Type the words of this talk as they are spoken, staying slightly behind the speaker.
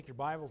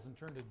Bibles and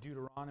turn to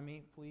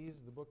Deuteronomy, please,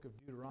 the book of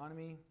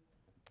Deuteronomy.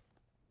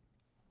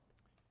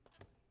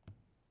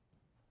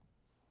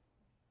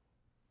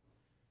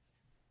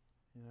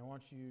 And I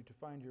want you to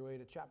find your way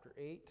to chapter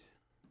 8.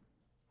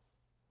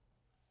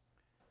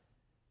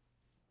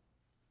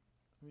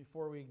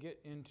 Before we get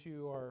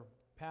into our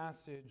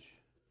passage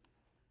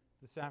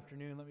this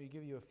afternoon, let me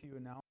give you a few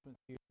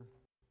announcements here.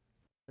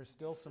 There's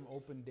still some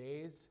open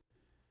days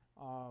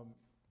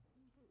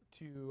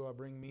to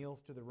bring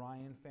meals to the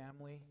Ryan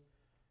family,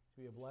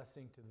 to be a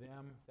blessing to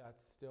them.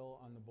 That's still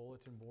on the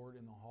bulletin board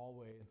in the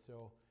hallway, and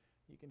so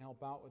you can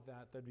help out with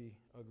that. That'd be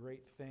a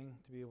great thing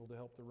to be able to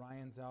help the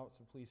Ryans out,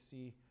 so please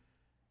see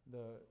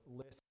the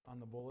list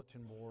on the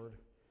bulletin board.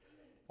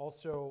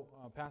 Also,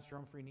 Pastor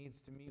Humphrey needs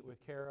to meet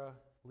with Kara,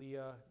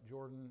 Leah,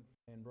 Jordan,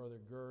 and Brother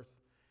Girth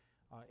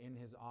in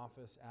his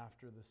office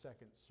after the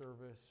second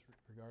service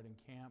regarding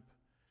camp.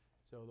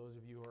 So those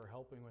of you who are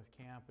helping with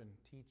camp and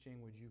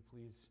teaching, would you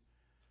please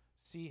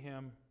see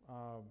him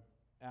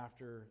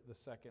after the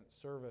second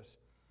service.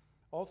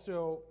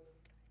 Also,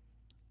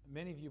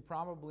 many of you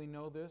probably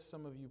know this,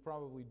 some of you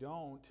probably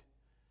don't,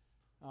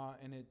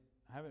 and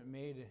haven't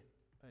made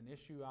an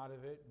issue out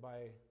of it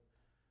by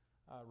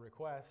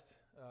request,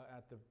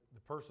 at the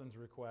person's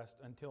request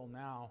until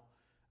now,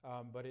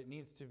 but it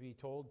needs to be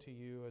told to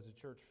you as a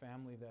church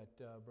family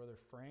that Brother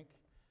Frank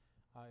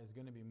is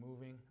going to be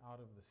moving out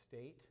of the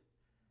state,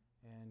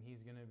 and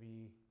he's going to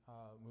be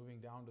moving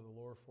down to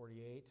the lower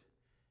 48,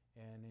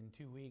 and in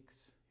 2 weeks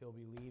he'll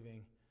be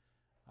leaving,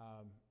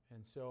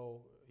 and so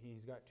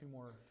he's got two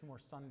more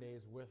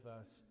Sundays with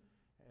us,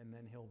 and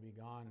then he'll be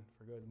gone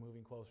for good,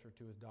 moving closer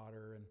to his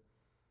daughter and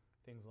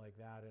things like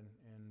that.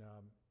 And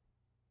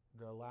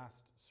the last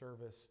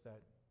service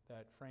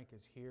that Frank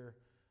is here,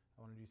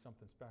 I want to do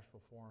something special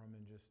for him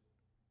and just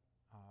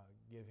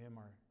give him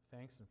our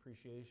thanks and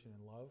appreciation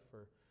and love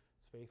for his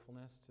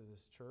faithfulness to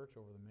this church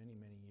over the many,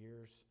 many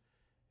years.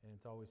 And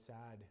it's always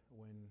sad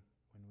when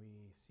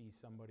we see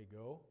somebody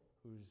go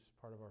who's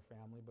part of our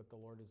family, but the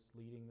Lord is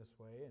leading this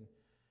way, and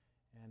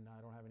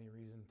I don't have any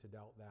reason to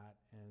doubt that.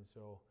 And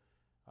so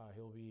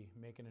he'll be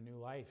making a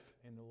new life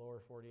in the lower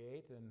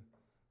 48, and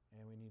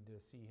we need to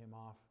see him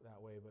off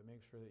that way. But make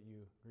sure that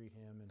you greet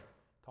him and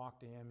talk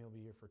to him. He'll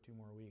be here for 2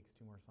 more weeks,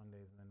 2 more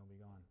Sundays, and then he'll be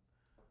gone.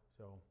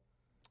 So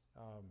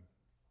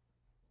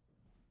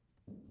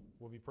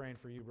we'll be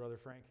praying for you, Brother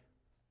Frank.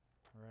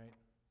 All right.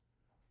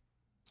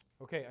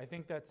 Okay, I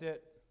think that's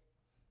it.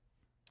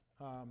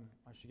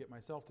 I should get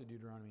myself to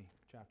Deuteronomy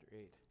chapter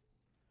 8.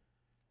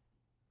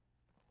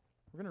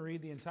 We're going to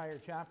read the entire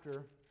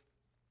chapter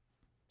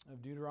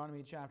of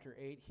Deuteronomy chapter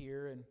 8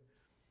 here, and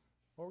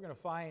what we're going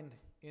to find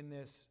in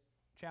this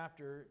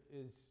chapter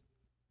is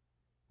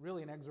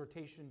really an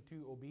exhortation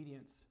to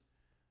obedience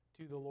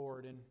to the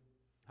Lord, and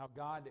how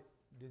God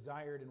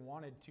desired and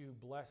wanted to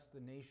bless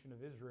the nation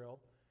of Israel,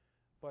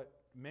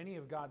 but many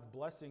of God's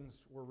blessings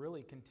were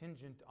really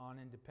contingent on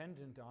and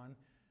dependent on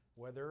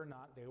whether or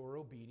not they were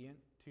obedient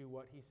to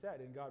what He said.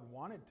 And God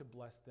wanted to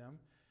bless them.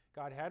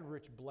 God had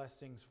rich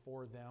blessings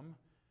for them,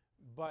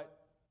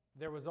 but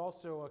there was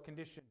also a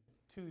condition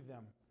to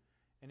them.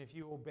 And if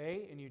you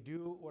obey and you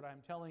do what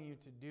I'm telling you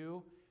to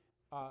do,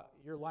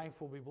 your life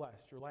will be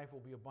blessed. Your life will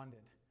be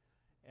abundant.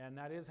 And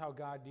that is how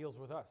God deals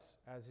with us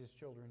as His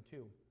children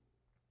too.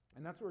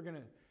 And that's what you're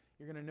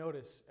going to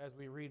notice as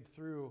we read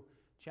through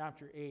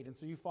chapter 8. And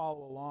so you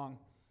follow along.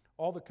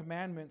 All the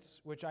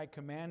commandments which I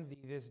command thee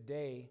this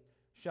day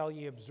shall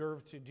ye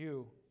observe to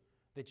do,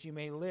 that ye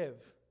may live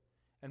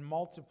and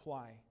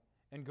multiply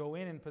and go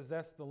in and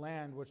possess the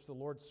land which the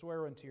Lord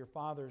sware unto your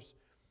fathers.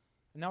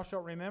 And thou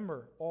shalt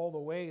remember all the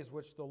ways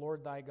which the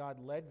Lord thy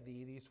God led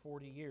thee these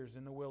 40 years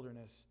in the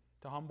wilderness,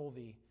 to humble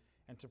thee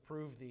and to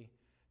prove thee,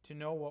 to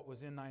know what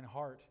was in thine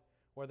heart,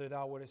 whether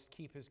thou wouldest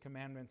keep His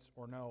commandments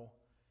or no.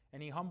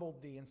 And He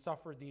humbled thee and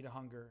suffered thee to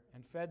hunger,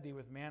 and fed thee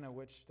with manna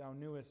which thou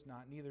knewest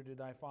not, neither did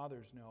thy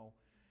fathers know,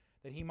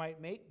 that He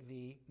might make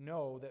thee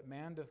know that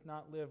man doth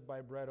not live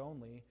by bread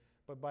only,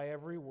 but by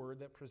every word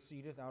that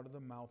proceedeth out of the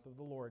mouth of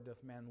the Lord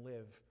doth man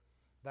live.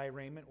 Thy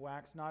raiment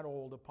waxed not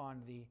old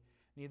upon thee,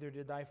 neither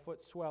did thy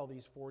foot swell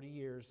these 40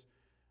 years.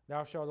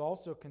 Thou shalt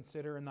also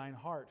consider in thine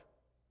heart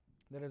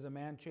that as a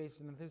man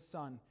chasteneth his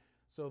son,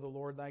 so the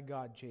Lord thy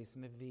God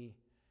chasteneth thee.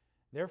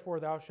 Therefore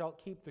thou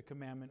shalt keep the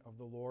commandment of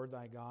the Lord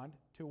thy God,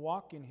 to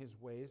walk in His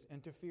ways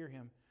and to fear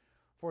Him.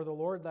 For the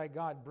Lord thy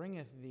God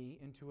bringeth thee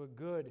into a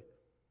good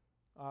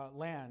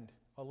land,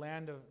 a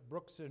land of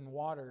brooks and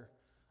water,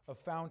 of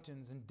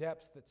fountains and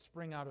depths that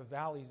spring out of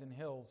valleys and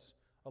hills,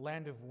 a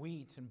land of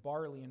wheat and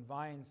barley and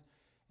vines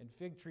and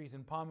fig trees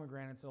and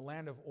pomegranates, a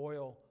land of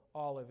oil,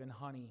 olive, and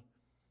honey,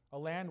 a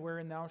land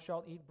wherein thou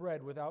shalt eat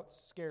bread without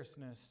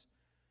scarceness.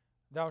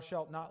 Thou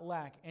shalt not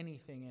lack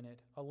anything in it,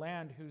 a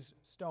land whose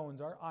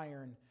stones are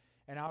iron,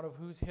 and out of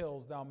whose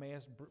hills thou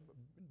mayest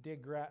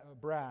dig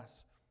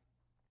brass.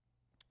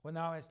 When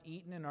thou hast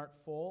eaten and art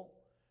full,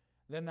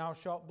 then thou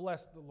shalt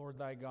bless the Lord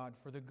thy God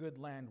for the good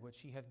land which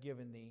He hath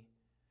given thee.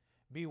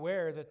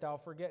 Beware that thou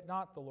forget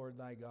not the Lord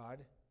thy God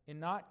in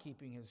not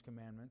keeping His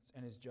commandments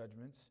and His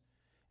judgments,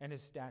 and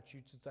his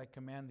statutes which I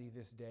command thee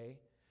this day,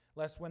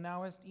 lest when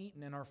thou hast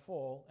eaten and are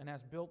full, and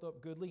hast built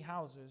up goodly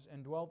houses,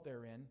 and dwelt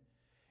therein,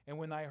 and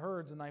when thy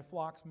herds and thy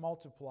flocks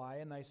multiply,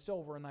 and thy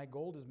silver and thy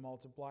gold is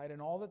multiplied,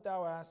 and all that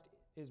thou hast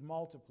is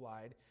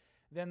multiplied,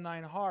 then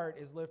thine heart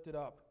is lifted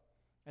up,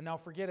 and thou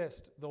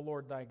forgettest the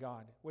Lord thy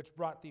God, which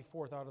brought thee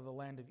forth out of the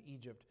land of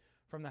Egypt,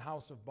 from the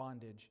house of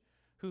bondage,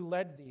 who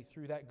led thee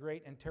through that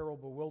great and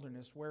terrible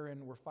wilderness,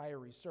 wherein were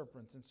fiery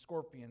serpents and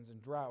scorpions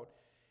and drought,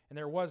 and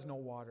there was no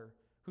water,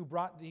 who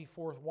brought thee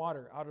forth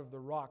water out of the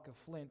rock of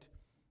flint,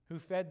 who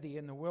fed thee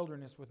in the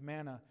wilderness with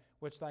manna,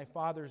 which thy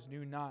fathers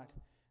knew not,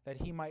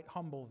 that he might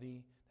humble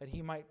thee, that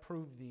he might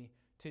prove thee,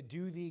 to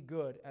do thee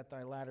good at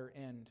thy latter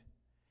end.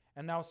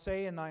 And thou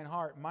say in thine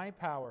heart, my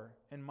power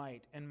and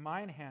might, and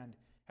mine hand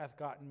hath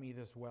gotten me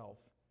this wealth.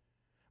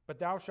 But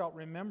thou shalt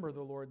remember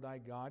the Lord thy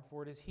God,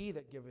 for it is he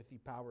that giveth thee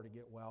power to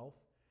get wealth,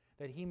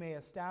 that he may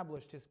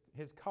establish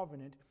his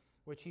covenant,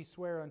 which he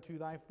sware unto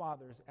thy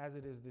fathers, as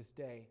it is this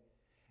day.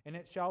 And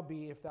it shall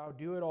be, if thou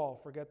do it all,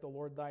 forget the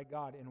Lord thy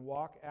God, and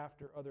walk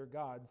after other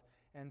gods,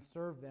 and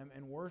serve them,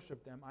 and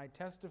worship them, I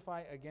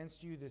testify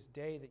against you this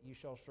day that ye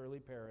shall surely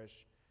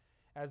perish,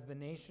 as the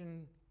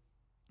nations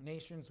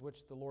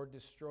which the Lord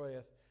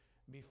destroyeth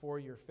before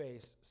your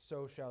face,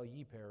 so shall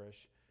ye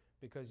perish,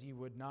 because ye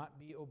would not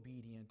be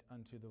obedient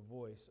unto the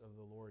voice of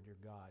the Lord your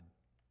God.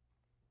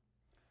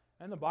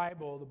 And the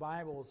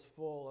Bible is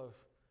full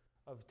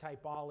of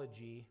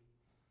typology,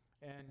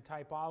 and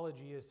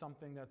typology is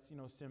something that's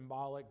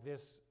symbolic.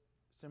 This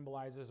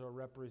symbolizes or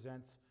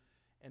represents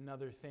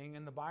another thing,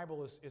 and the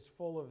Bible is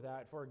full of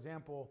that. For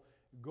example,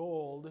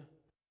 gold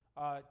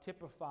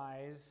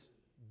typifies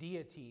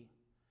deity,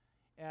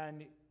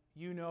 and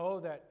you know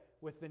that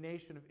with the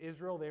nation of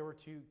Israel, they were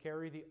to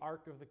carry the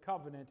Ark of the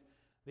Covenant.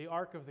 The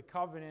Ark of the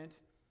Covenant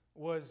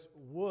was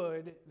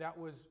wood that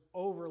was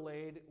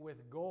overlaid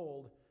with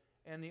gold,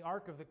 and the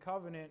Ark of the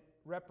Covenant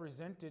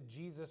represented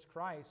Jesus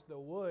Christ. The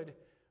wood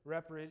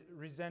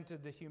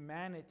represented the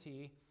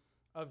humanity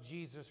of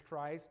Jesus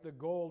Christ. The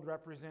gold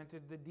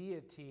represented the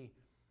deity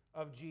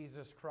of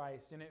Jesus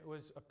Christ, and it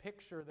was a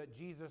picture that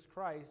Jesus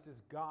Christ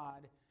is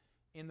God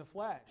in the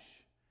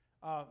flesh.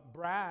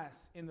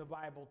 Brass in the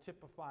Bible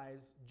typifies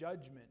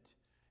judgment.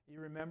 You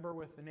remember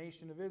with the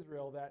nation of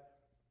Israel that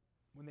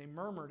when they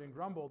murmured and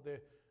grumbled,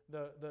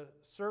 the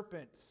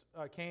serpents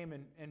came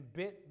and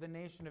bit the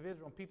nation of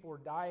Israel, and people were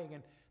dying,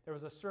 and there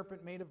was a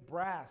serpent made of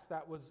brass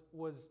that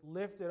was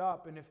lifted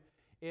up, and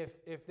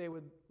if they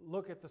would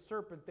look at the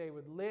serpent, they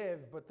would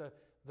live, but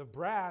the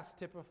brass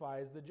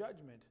typifies the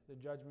judgment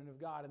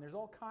of God. And there's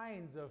all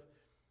kinds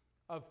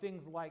of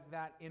things like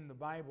that in the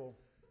Bible.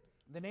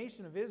 The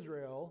nation of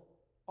Israel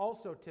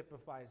also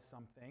typifies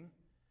something,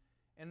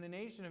 and the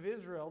nation of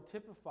Israel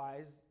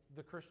typifies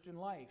the Christian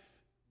life.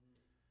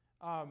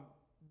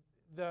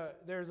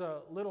 There's a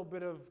little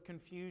bit of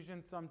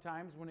confusion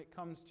sometimes when it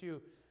comes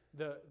to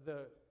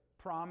the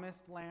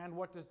promised land.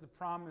 What does the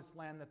promised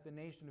land that the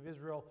nation of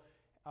Israel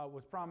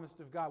was promised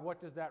of God,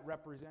 what does that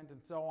represent,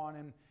 and so on?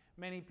 And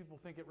many people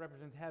think it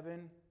represents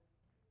heaven.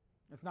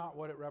 It's not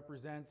what it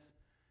represents.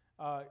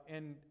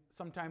 And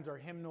sometimes our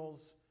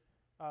hymnals,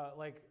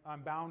 like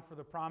I'm bound for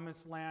the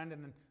promised land,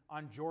 and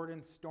on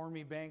Jordan's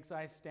stormy banks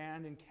I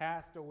stand and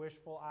cast a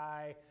wishful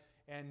eye.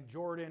 And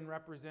Jordan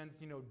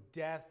represents,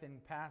 death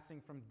and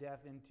passing from death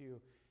into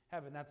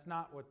heaven. That's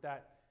not what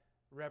that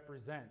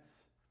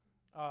represents.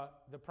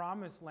 The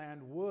promised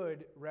land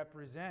would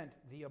represent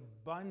the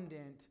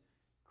abundant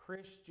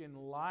Christian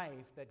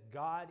life that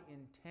God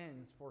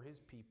intends for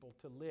his people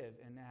to live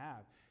and to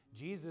have.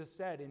 Jesus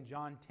said in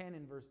John 10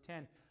 and verse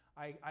 10,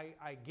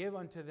 I give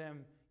unto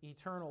them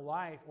eternal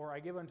life, or I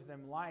give unto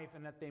them life,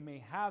 and that they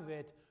may have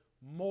it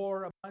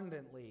more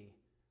abundantly.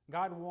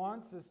 God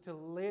wants us to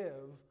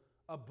live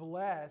a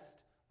blessed,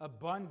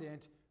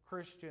 abundant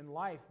Christian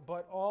life.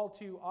 But all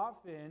too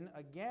often,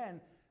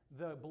 again,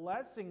 the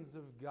blessings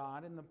of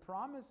God and the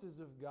promises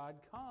of God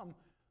come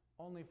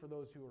only for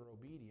those who are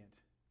obedient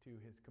to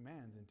his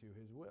commands and to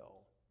his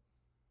will.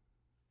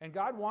 And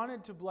God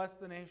wanted to bless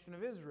the nation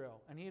of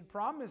Israel, and he had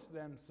promised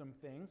them some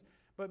things,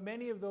 but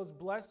many of those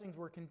blessings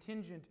were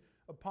contingent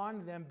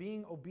upon them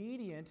being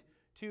obedient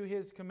to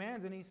his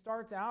commands. And he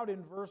starts out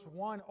in verse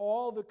 1,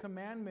 all the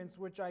commandments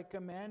which I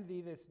command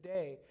thee this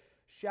day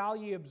shall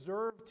ye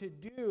observe to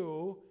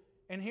do.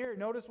 And here,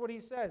 notice what he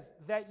says,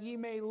 that ye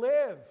may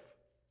live,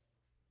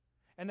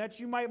 and that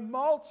you might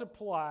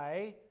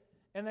multiply,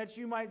 and that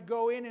you might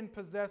go in and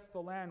possess the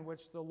land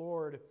which the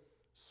Lord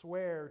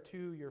sware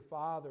to your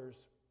fathers.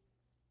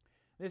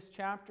 This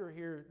chapter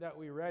here that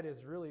we read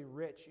is really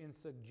rich in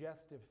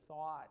suggestive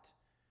thought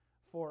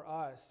for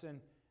us, and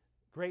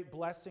great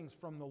blessings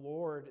from the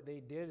Lord.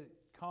 They did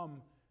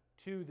come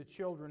to the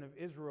children of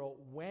Israel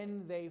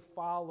when they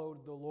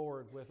followed the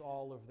Lord with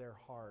all of their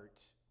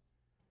heart.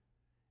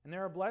 And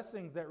there are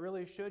blessings that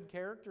really should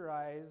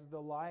characterize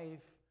the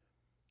life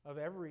of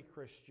every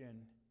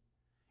Christian.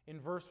 In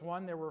verse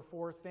 1, there were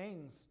 4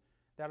 things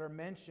that are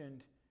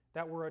mentioned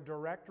that were a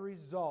direct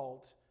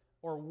result,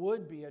 or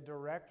would be a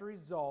direct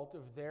result,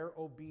 of their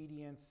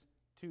obedience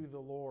to the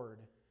Lord.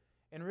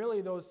 And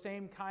really, those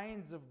same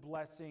kinds of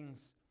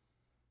blessings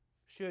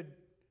should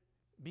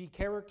be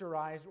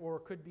characterized or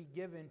could be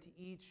given to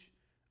each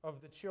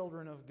of the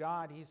children of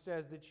God. He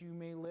says that you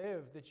may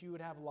live, that you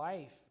would have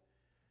life,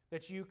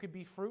 that you could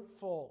be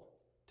fruitful,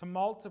 to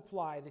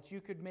multiply, that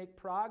you could make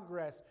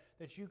progress,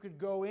 that you could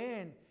go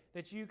in,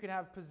 that you could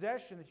have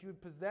possession, that you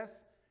would possess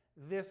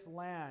this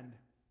land.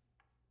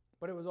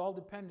 But it was all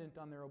dependent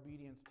on their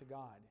obedience to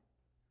God.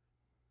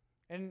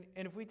 And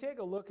if we take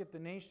a look at the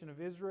nation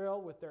of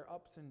Israel with their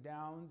ups and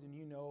downs, and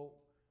you know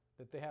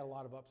that they had a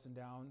lot of ups and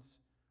downs,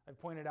 I've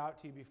pointed out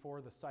to you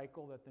before the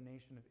cycle that the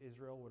nation of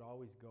Israel would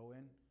always go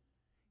in.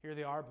 Here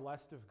they are,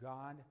 blessed of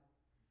God,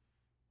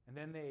 and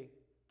then they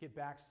get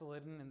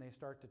backslidden and they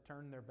start to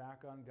turn their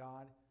back on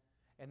God,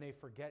 and they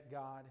forget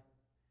God,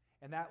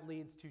 and that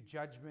leads to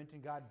judgment,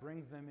 and God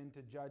brings them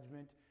into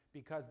judgment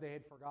because they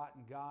had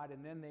forgotten God,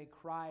 and then they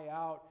cry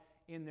out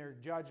in their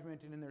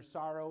judgment and in their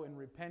sorrow and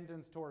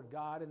repentance toward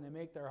God, and they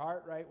make their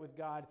heart right with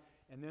God,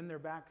 and then they're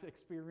back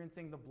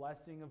experiencing the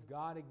blessing of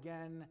God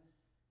again,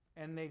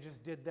 and they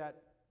just did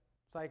that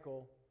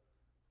cycle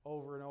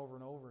over and over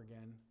and over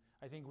again.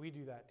 I think we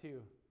do that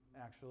too,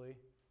 actually,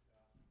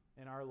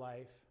 in our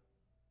life.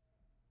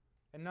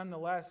 And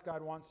nonetheless,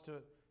 God wants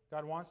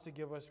to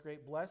give us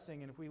great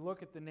blessing. And if we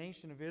look at the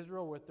nation of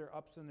Israel with their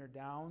ups and their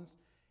downs,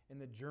 in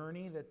the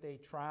journey that they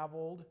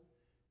traveled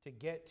to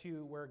get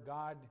to where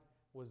God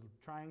was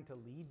trying to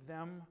lead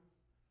them,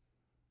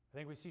 I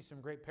think we see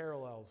some great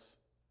parallels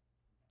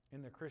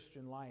in the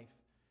Christian life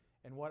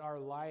and what our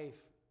life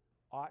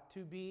ought to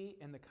be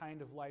and the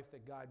kind of life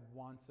that God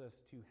wants us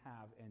to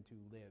have and to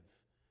live.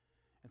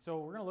 And so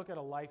we're going to look at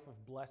a life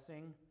of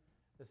blessing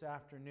this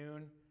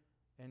afternoon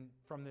and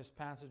from this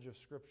passage of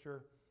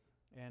Scripture,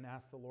 and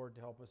ask the Lord to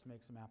help us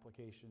make some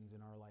applications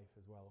in our life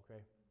as well,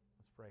 okay?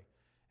 Let's pray.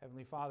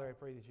 Heavenly Father, I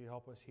pray that you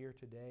help us here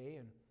today,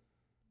 and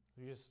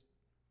we just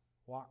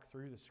walk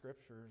through the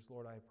Scriptures.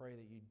 Lord, I pray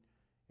that you'd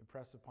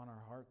impress upon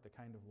our heart the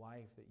kind of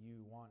life that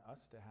you want us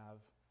to have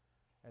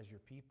as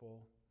your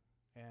people,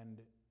 and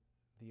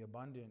the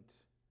abundant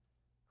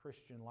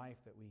Christian life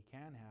that we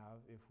can have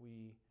if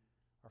we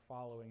are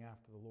following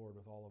after the Lord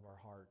with all of our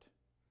heart.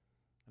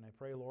 And I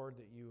pray, Lord,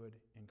 that you would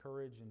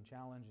encourage and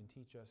challenge and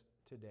teach us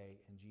today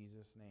in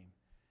Jesus' name.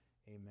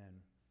 Amen.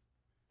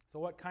 So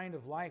what kind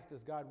of life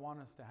does God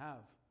want us to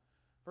have?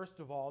 First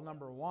of all,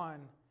 number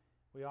one,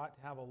 we ought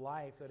to have a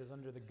life that is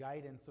under the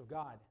guidance of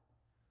God.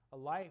 A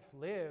life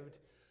lived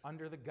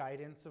under the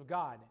guidance of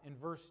God. In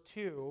verse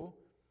 2,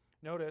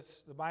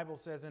 notice the Bible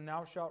says, "And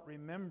thou shalt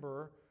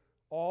remember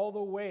all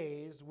the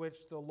ways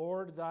which the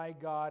Lord thy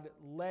God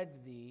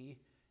led thee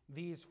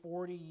these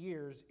 40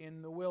 years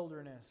in the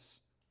wilderness."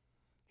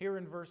 Here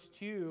in verse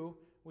 2,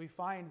 we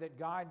find that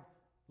God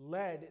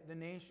led the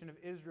nation of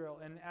Israel.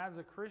 And as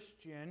a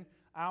Christian,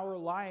 our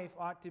life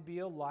ought to be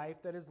a life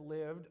that is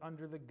lived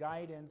under the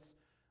guidance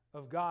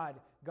of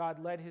God.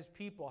 God led his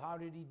people. How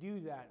did he do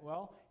that?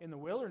 Well, in the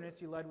wilderness,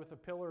 he led with a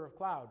pillar of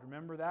cloud.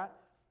 Remember that?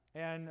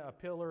 And a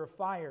pillar of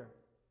fire.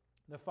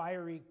 The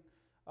fiery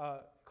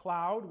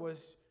cloud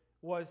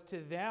was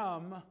to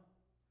them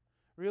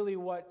really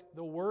what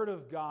the Word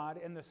of God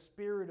and the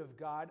Spirit of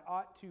God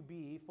ought to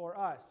be for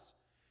us.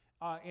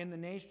 In the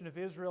nation of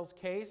Israel's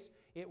case,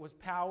 it was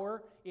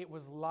power, it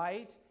was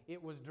light,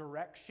 it was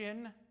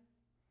direction.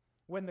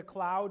 When the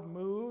cloud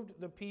moved,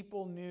 the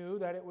people knew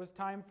that it was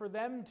time for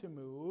them to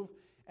move,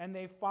 and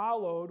they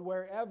followed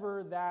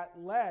wherever that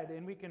led.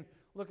 And we can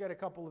look at a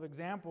couple of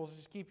examples.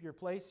 Just keep your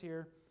place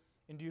here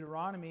in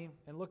Deuteronomy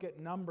and look at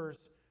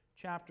Numbers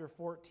chapter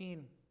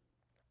 14.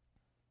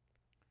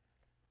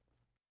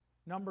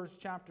 Numbers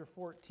chapter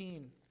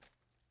 14.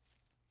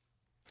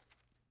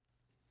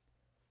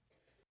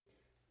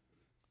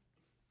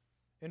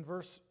 In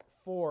verse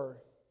 4.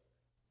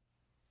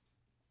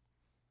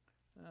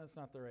 That's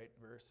not the right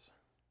verse.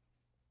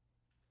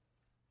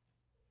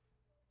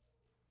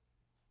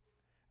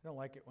 I don't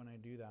like it when I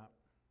do that.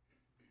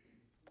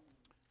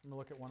 I'm going to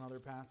look at one other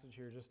passage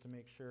here just to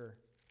make sure.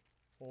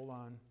 Hold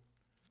on.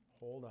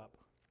 Hold up.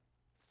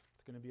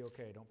 It's going to be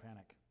okay. Don't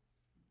panic.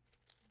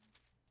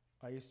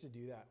 I used to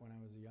do that when I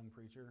was a young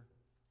preacher,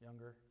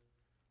 younger,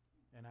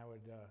 and I would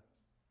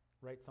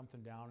write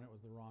something down and it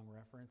was the wrong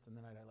reference, and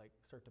then I'd like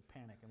start to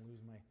panic and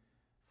lose my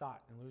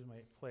thought and lose my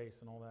place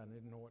and all that, and I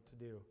didn't know what to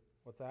do.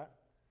 What's that?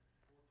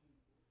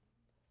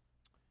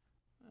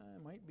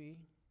 It might be.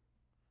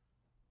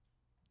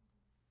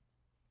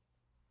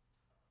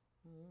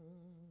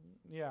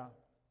 Yeah,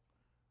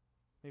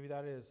 maybe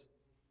that is.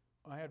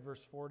 I had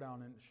verse 4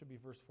 down, and it should be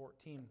verse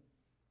 14.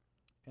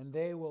 "And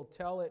they will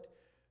tell it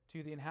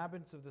to the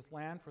inhabitants of this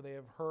land, for they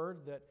have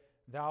heard that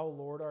thou,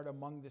 Lord, art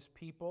among this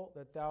people,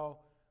 that thou,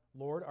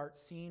 Lord, art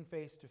seen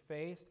face to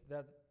face,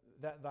 that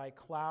thy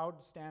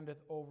cloud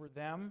standeth over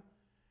them,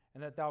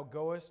 and that thou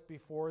goest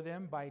before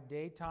them by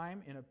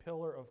daytime in a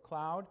pillar of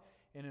cloud,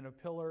 and in a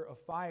pillar of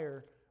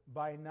fire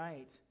by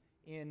night."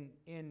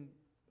 In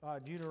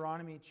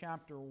Deuteronomy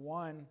chapter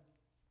 1,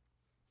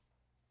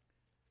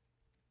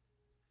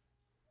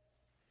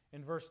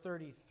 in verse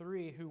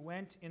 33, "Who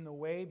went in the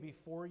way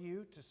before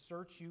you to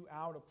search you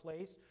out a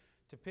place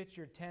to pitch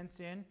your tents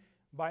in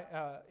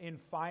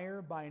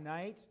fire by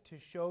night, to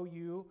show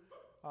you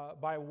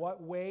by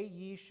what way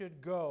ye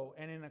should go,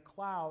 and in a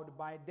cloud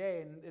by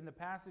day. And the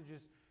passage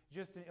is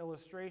just an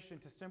illustration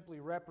to simply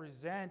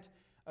represent,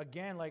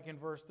 again, like in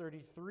verse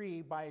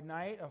 33, by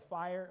night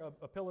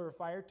a pillar of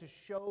fire to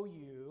show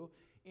you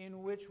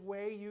in which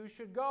way you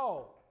should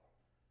go.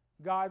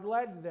 God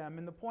led them.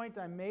 And the point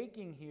I'm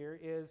making here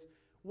is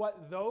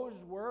what those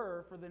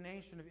were for the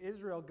nation of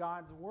Israel,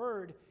 God's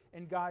word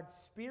and God's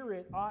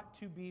spirit ought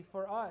to be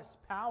for us,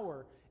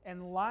 power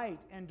and light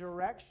and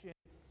direction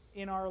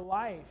in our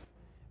life.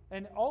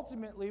 And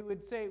ultimately, we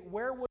would say,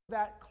 where was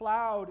that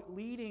cloud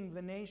leading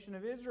the nation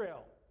of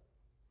Israel?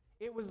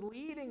 It was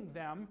leading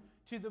them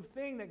to the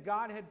thing that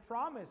God had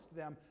promised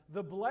them,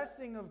 the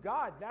blessing of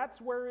God. That's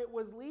where it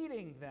was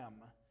leading them.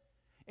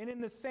 And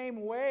in the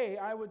same way,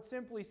 I would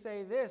simply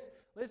say this.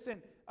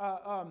 Listen,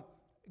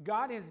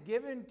 God has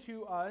given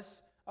to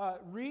us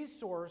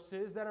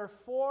resources that are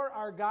for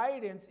our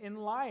guidance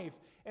in life.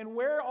 And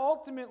where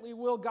ultimately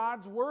will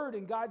God's word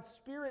and God's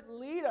spirit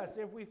lead us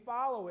if we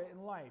follow it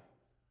in life?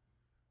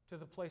 To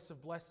the place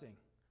of blessing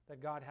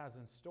that God has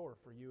in store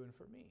for you and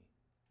for me.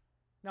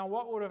 Now,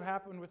 what would have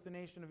happened with the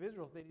nation of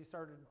Israel if they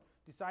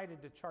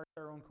decided to chart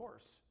their own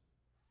course?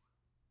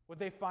 Would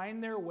they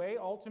find their way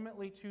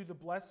ultimately to the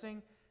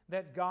blessing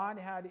that God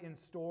had in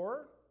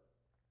store?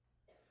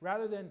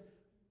 Rather than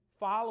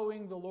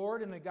following the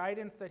Lord and the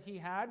guidance that He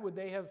had, would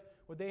they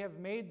have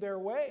made their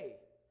way?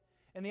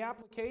 And the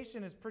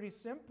application is pretty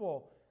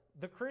simple.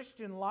 The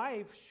Christian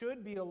life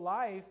should be a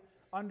life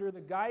under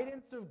the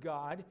guidance of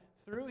God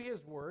through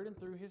His Word and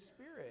through His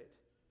Spirit.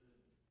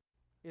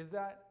 Is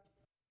that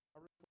a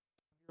reflection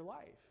of your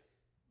life?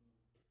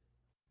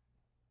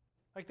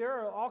 Like, there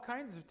are all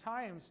kinds of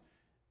times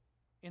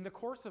in the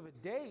course of a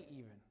day,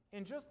 even,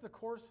 in just the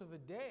course of a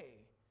day,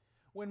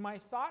 when my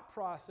thought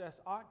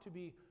process ought to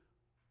be,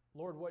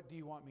 Lord, what do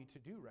you want me to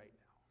do right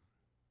now?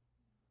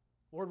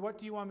 Lord, what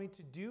do you want me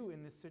to do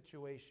in this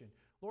situation?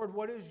 Lord,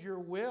 what is your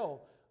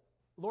will?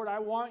 Lord, I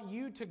want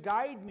you to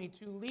guide me,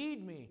 to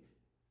lead me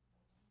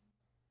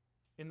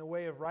in the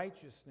way of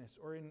righteousness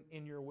or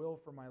in your will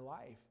for my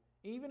life.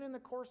 Even in the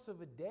course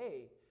of a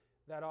day,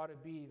 that ought to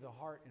be the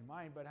heart and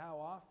mind. But how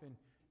often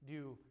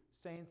do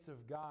saints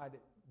of God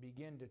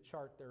begin to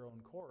chart their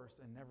own course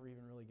and never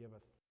even really give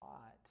a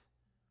thought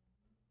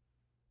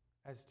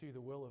as to the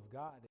will of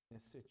God in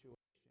this situation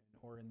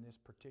or in this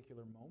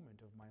particular moment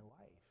of my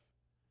life?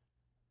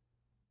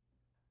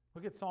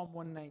 Look at Psalm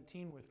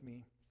 119 with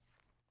me.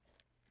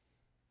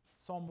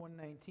 Psalm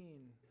 119.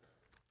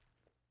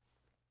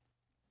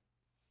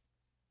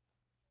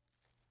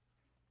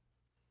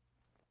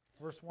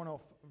 Verse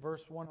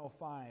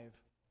 105.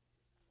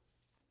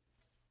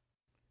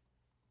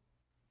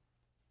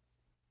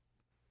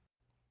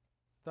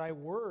 Thy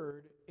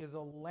word is a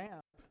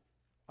lamp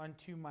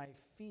unto my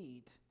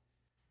feet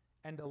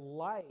and a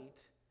light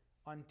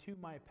unto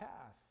my path.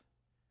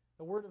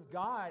 The word of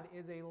God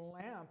is a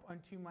lamp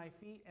unto my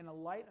feet and a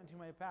light unto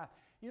my path.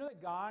 You know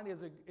that God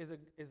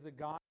is a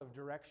God of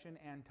direction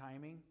and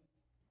timing?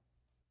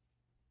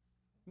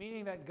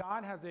 Meaning that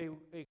God has a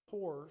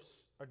course,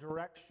 a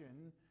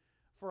direction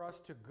for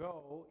us to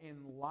go in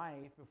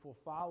life if we'll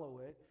follow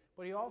it,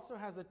 but He also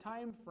has a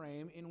time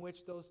frame in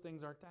which those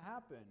things are to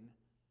happen.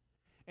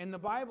 And the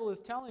Bible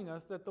is telling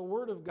us that the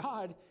Word of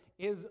God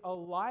is a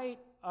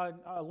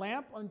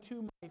lamp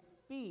unto my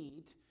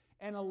feet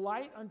and a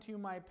light unto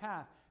my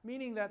path,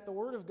 meaning that the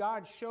Word of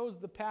God shows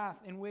the path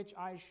in which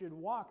I should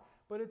walk,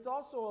 but it's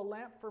also a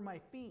lamp for my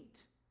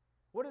feet.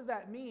 What does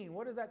that mean?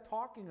 What is that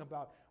talking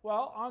about?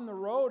 Well, on the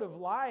road of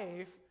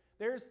life,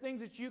 there's things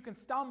that you can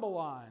stumble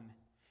on.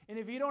 And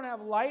if you don't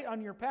have light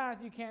on your path,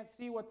 you can't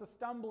see what the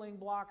stumbling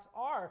blocks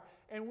are.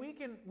 And we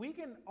can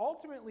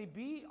ultimately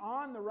be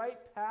on the right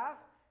path,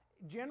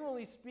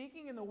 generally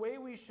speaking, in the way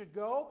we should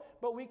go,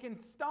 but we can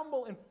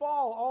stumble and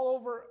fall all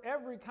over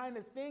every kind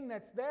of thing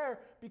that's there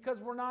because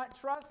we're not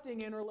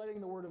trusting in or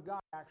letting the Word of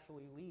God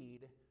actually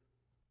lead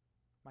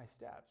my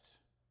steps.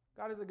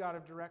 God is a God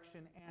of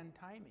direction and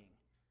timing.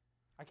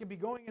 I could be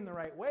going in the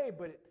right way,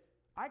 but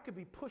I could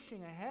be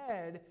pushing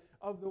ahead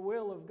of the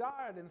will of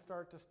God and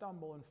start to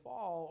stumble and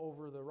fall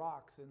over the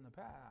rocks in the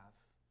path.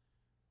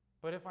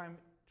 But if I'm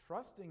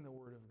trusting the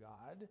Word of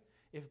God,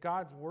 if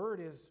God's Word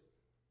is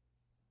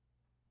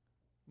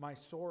my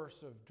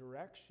source of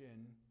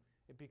direction,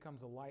 it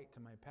becomes a light to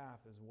my path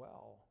as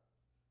well.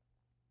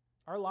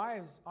 Our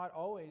lives ought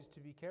always to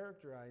be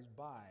characterized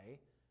by,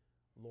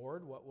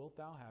 Lord, what wilt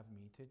thou have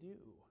me to do?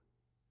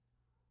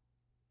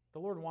 The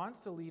Lord wants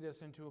to lead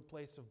us into a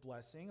place of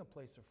blessing, a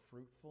place of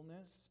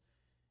fruitfulness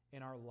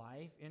in our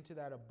life, into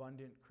that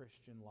abundant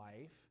Christian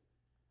life.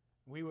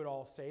 We would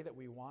all say that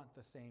we want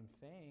the same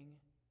thing,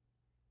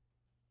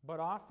 but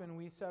often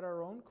we set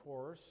our own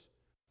course.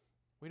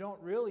 We don't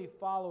really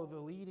follow the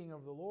leading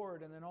of the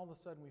Lord, and then all of a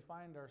sudden we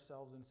find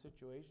ourselves in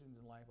situations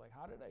in life like,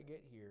 how did I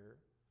get here?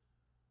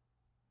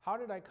 How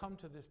did I come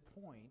to this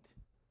point?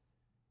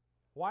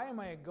 Why am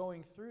I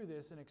going through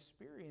this and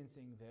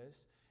experiencing this?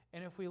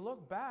 And if we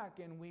look back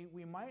and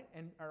we might,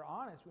 and are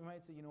honest, we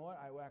might say, you know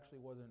what, I actually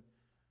wasn't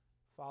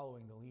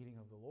following the leading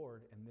of the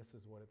Lord, and this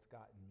is what it's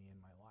gotten me in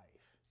my life.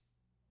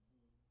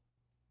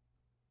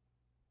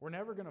 We're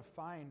never going to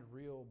find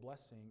real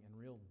blessing and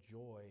real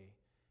joy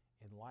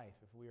in life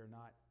if we are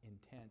not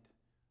intent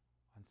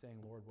on saying,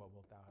 Lord, what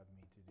wilt thou have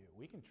me to do?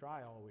 We can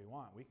try all we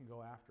want. We can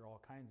go after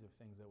all kinds of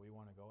things that we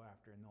want to go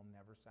after, and they'll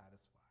never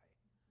satisfy.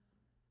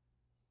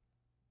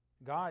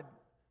 God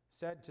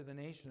said to the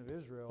nation of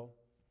Israel,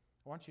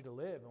 I want you to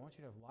live, I want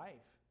you to have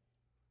life,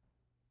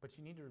 but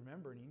you need to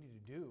remember and you need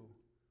to do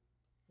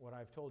what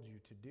I've told you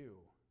to do.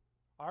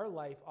 Our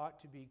life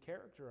ought to be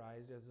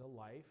characterized as a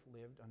life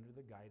lived under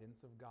the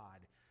guidance of God.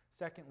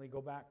 Secondly,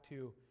 go back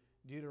to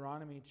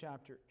Deuteronomy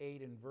chapter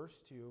 8 and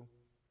verse 2,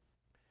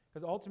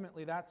 because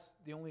ultimately that's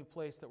the only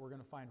place that we're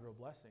going to find real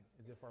blessing,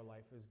 is if our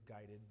life is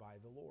guided by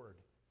the Lord.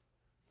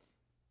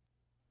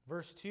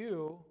 Verse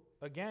 2,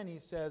 again he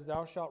says,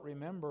 Thou shalt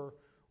remember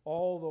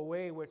all the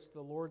way which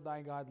the Lord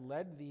thy God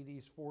led thee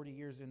these 40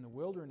 years in the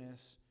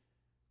wilderness,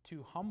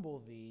 to humble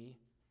thee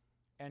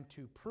and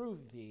to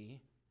prove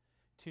thee,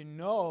 to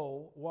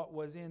know what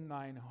was in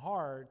thine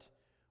heart,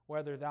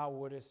 whether thou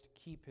wouldest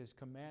keep his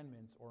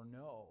commandments or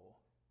no.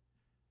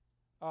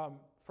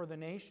 For the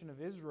nation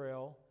of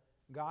Israel,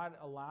 God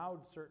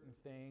allowed certain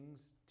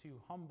things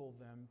to humble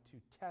them, to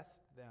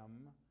test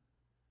them.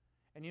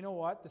 And you know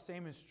what? The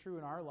same is true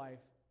in our life.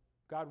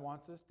 God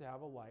wants us to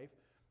have a life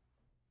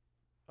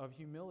of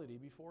humility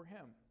before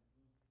him.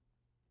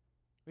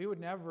 We would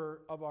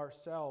never of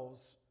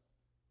ourselves,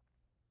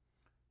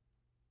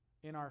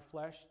 in our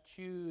flesh,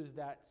 choose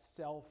that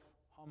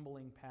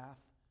self-humbling path,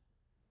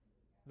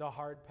 the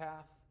hard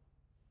path.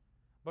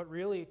 But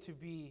really to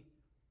be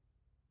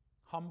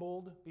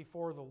humbled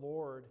before the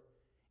Lord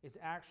is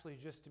actually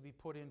just to be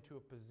put into a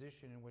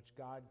position in which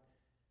God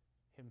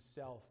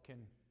himself can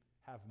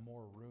have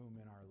more room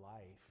in our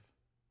life.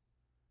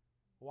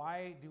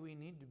 Why do we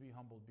need to be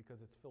humbled?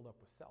 Because it's filled up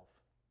with self.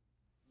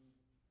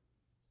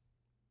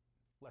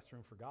 Less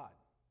room for God,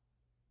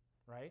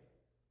 right?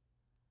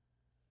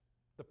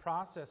 The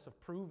process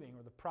of proving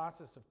or the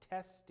process of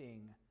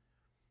testing,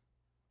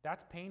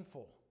 that's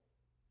painful.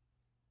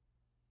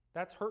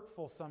 That's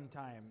hurtful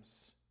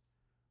sometimes,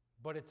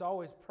 but it's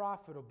always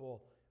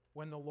profitable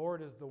when the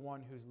Lord is the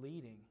one who's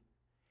leading.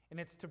 And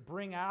it's to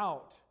bring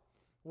out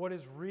what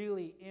is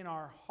really in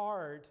our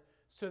heart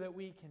so that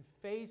we can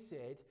face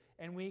it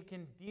and we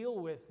can deal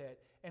with it.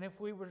 And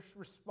if we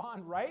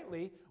respond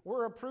rightly,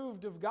 we're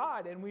approved of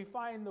God and we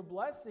find the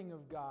blessing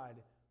of God.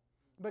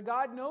 But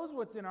God knows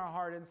what's in our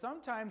heart, and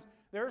sometimes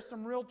there are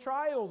some real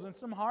trials and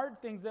some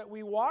hard things that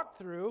we walk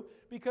through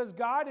because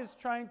God is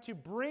trying to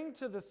bring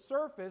to the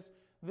surface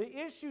the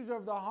issues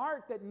of the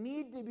heart that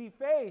need to be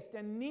faced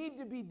and need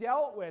to be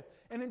dealt with.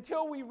 And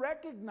until we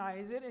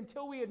recognize it,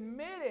 until we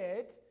admit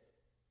it,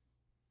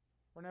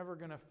 we're never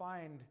going to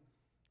find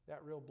that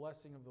real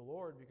blessing of the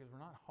Lord because we're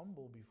not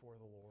humble before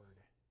the Lord.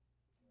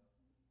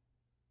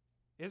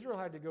 Israel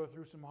had to go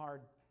through some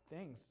hard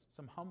things,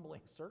 some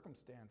humbling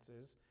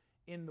circumstances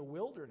in the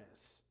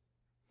wilderness.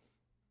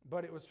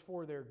 But it was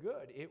for their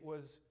good. It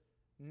was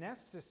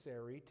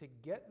necessary to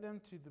get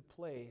them to the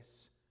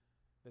place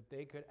that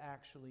they could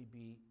actually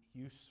be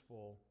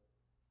useful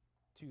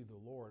to the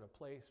Lord, a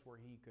place where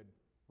he could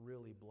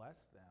really bless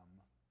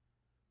them.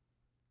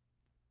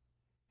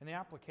 And the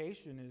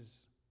application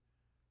is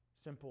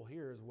simple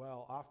here as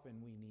well.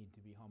 Often we need to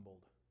be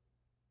humbled.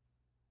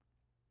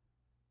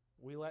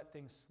 We let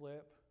things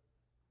slip.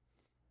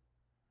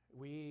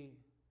 We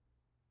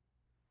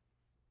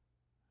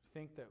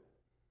think that,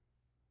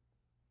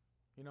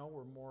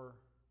 we're more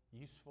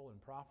useful and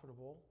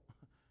profitable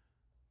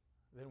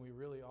than we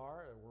really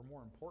are, or we're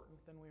more important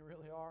than we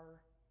really are.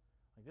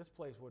 Like, this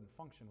place wouldn't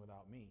function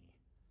without me.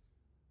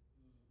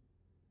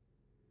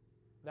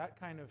 That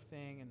kind of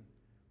thing. And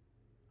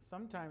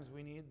sometimes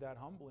we need that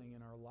humbling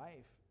in our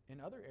life in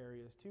other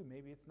areas too.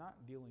 Maybe it's not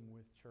dealing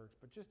with church,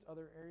 but just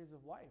other areas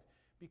of life,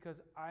 because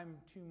I'm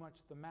too much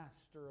the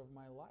master of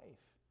my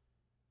life,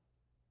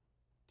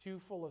 too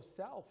full of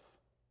self.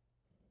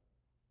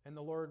 And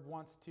the Lord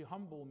wants to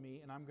humble me,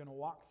 and I'm going to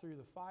walk through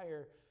the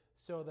fire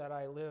so that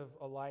I live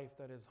a life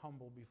that is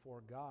humble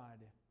before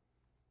God,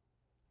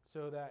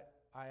 so that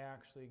I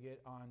actually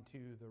get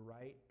onto the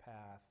right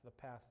path, the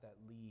path that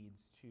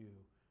leads to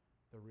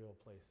the real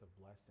place of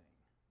blessing.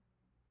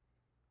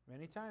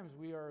 Many times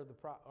we are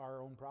our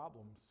own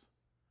problems,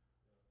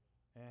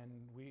 and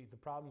the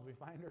problems we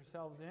find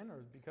ourselves in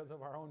are because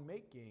of our own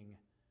making.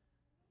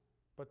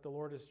 But the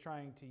Lord is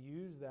trying to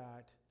use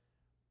that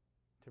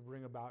to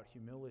bring about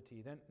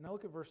humility. Then now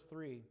look at verse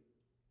 3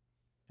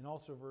 and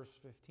also verse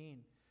 15.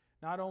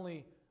 Not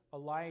only a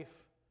life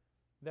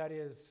that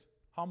is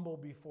humble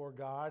before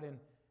God, and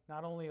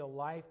not only a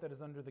life that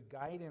is under the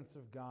guidance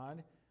of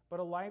God, but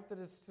a life that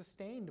is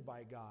sustained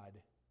by God.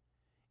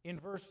 In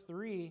verse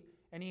 3,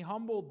 and he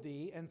humbled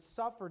thee, and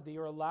suffered thee,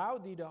 or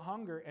allowed thee to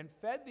hunger, and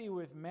fed thee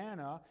with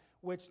manna,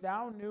 which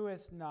thou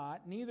knewest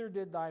not, neither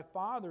did thy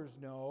fathers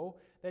know,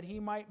 that he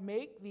might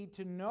make thee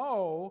to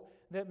know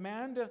that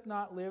man doth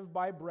not live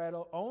by bread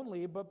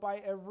only, but by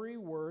every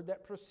word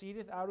that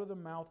proceedeth out of the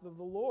mouth of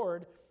the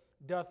Lord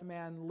doth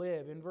man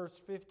live. In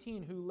verse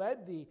 15, who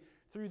led thee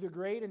through the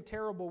great and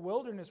terrible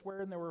wilderness,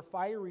 wherein there were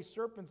fiery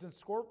serpents and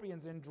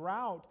scorpions and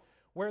drought,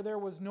 where there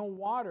was no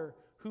water,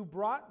 who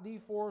brought thee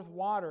forth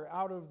water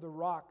out of the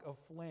rock of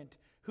flint,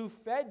 who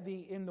fed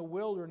thee in the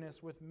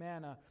wilderness with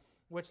manna,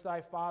 which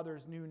thy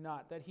fathers knew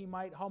not, that he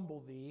might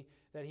humble thee,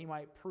 that he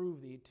might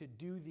prove thee, to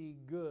do thee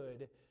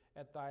good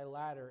at thy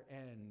latter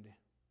end.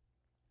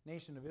 The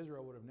nation of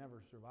Israel would have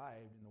never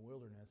survived in the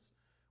wilderness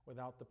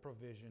without the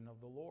provision of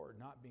the Lord,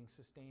 not being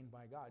sustained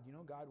by God. You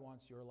know, God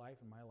wants your life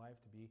and my life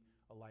to be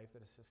a life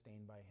that is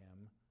sustained by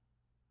Him.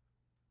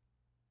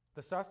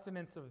 The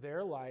sustenance of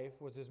their life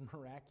was as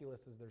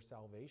miraculous as their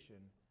salvation.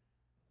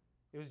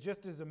 It was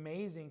just as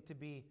amazing to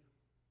be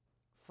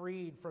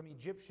freed from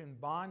Egyptian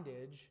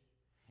bondage,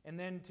 and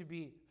then to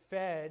be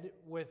fed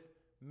with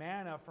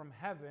manna from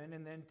heaven,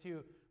 and then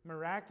to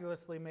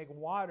miraculously make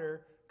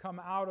water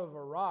come out of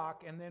a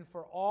rock, and then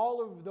for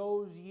all of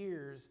those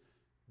years,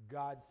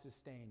 God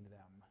sustained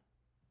them.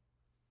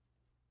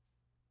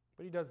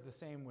 But He does the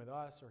same with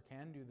us, or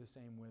can do the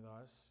same with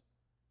us.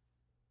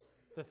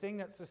 The thing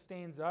that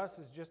sustains us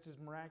is just as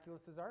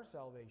miraculous as our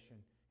salvation.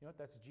 You know what?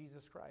 That's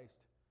Jesus Christ.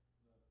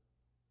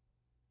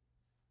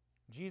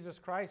 Jesus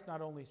Christ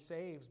not only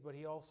saves, but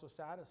He also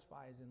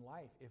satisfies in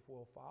life if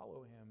we'll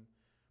follow Him.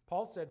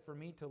 Paul said, for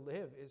me to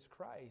live is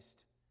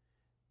Christ.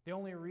 The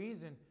only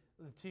reason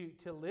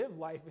to live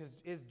life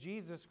is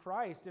Jesus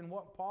Christ. And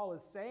what Paul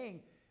is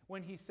saying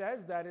when he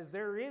says that is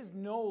there is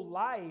no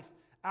life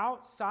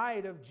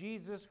outside of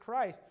Jesus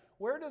Christ.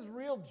 Where does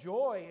real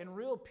joy and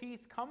real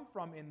peace come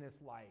from in this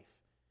life?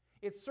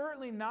 It's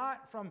certainly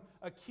not from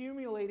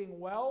accumulating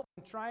wealth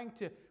and trying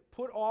to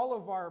put all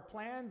of our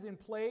plans in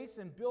place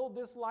and build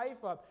this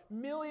life up.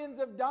 Millions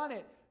have done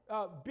it.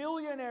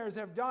 Billionaires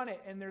have done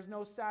it, and there's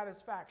no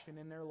satisfaction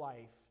in their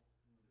life.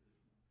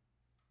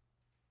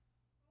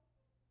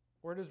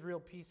 Where does real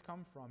peace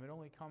come from? It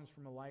only comes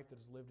from a life that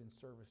is lived in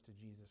service to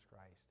Jesus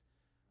Christ.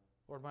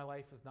 Lord, my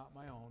life is not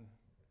my own.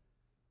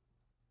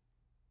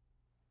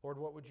 Lord,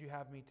 what would you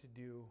have me to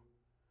do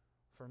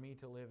for me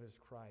to live as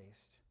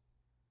Christ?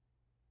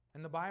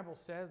 And the Bible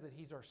says that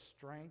He's our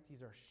strength,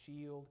 He's our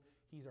shield,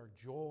 He's our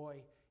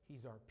joy,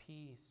 He's our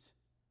peace.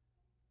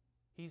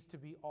 He's to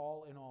be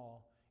all in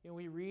all. And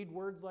we read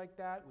words like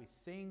that, we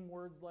sing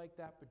words like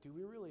that, but do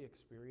we really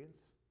experience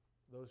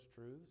those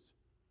truths?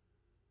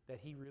 That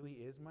He really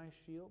is my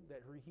shield,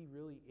 that He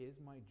really is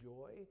my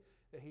joy,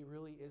 that He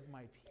really is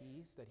my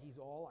peace, that He's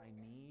all I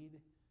need.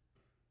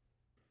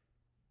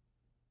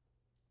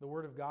 The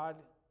Word of God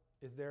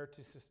is there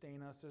to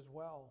sustain us as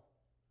well.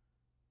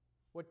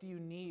 What do you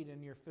need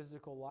in your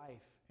physical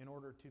life in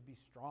order to be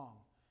strong,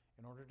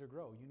 in order to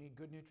grow? You need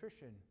good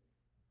nutrition,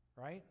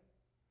 right?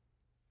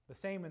 The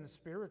same in the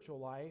spiritual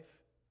life.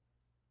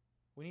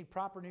 We need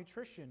proper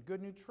nutrition,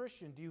 good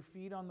nutrition. Do you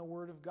feed on the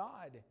Word of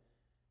God?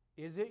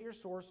 Is it your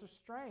source of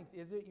strength?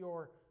 Is it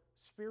your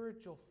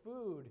spiritual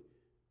food?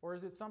 Or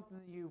is it something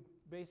that you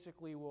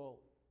basically will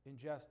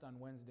ingest on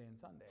Wednesday and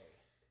Sunday?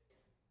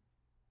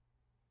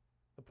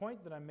 The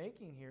point that I'm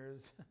making here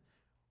is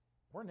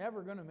we're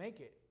never going to make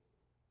it.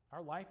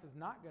 Our life is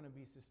not going to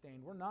be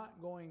sustained. We're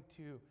not going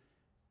to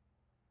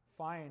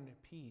find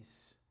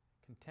peace,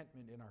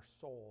 contentment in our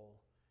soul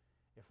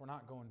if we're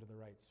not going to the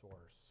right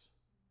source.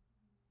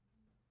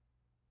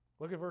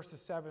 Look at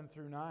verses 7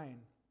 through 9.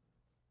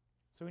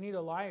 So we need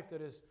a life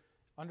that is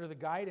under the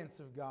guidance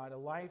of God, a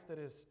life that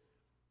is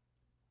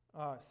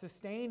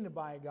sustained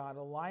by God,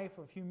 a life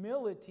of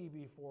humility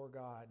before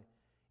God.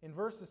 In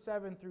verses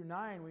 7 through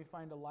 9, we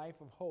find a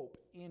life of hope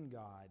in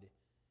God.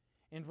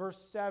 In verse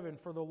 7,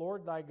 for the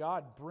Lord thy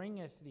God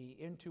bringeth thee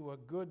into a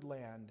good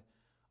land,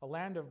 a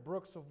land of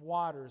brooks of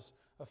waters,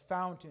 of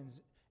fountains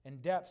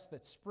and depths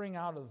that spring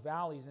out of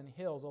valleys and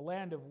hills, a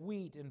land of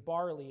wheat and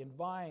barley and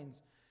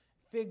vines,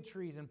 fig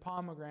trees and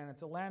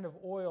pomegranates, a land of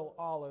oil,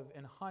 olive,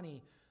 and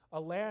honey, a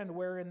land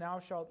wherein thou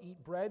shalt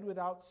eat bread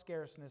without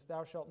scarceness,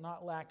 thou shalt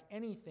not lack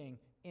anything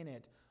in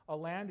it, a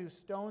land whose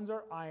stones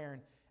are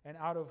iron, and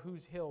out of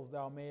whose hills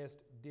thou mayest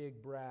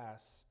dig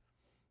brass.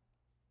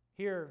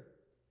 Here,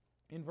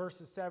 in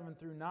verses 7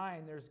 through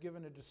 9, there's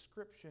given a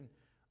description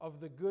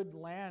of the good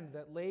land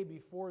that lay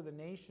before the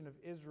nation of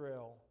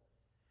Israel,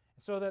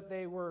 so that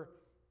they were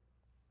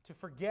to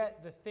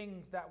forget the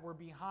things that were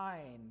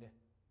behind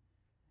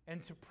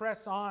and to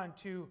press on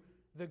to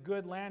the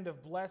good land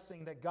of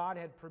blessing that God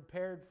had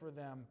prepared for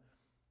them.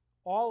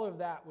 All of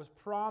that was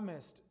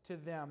promised to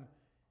them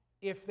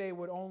if they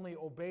would only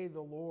obey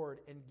the Lord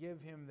and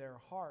give Him their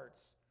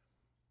hearts.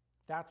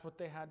 That's what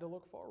they had to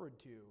look forward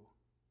to.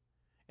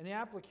 And the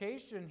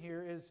application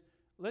here is,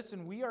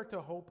 listen, we are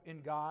to hope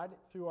in God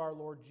through our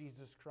Lord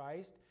Jesus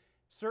Christ.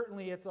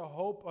 Certainly it's a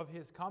hope of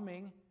His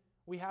coming.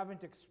 We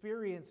haven't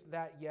experienced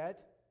that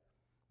yet.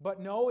 But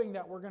knowing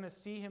that we're going to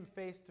see Him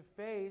face to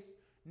face,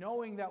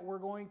 knowing that we're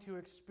going to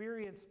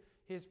experience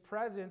His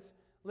presence,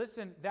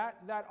 listen,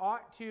 that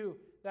ought to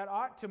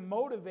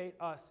motivate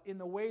us in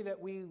the way that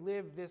we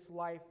live this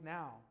life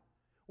now.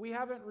 We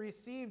haven't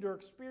received or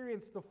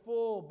experienced the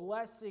full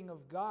blessing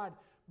of God,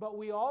 but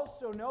we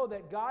also know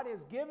that God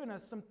has given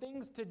us some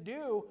things to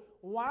do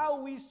while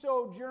we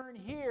sojourn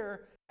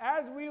here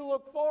as we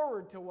look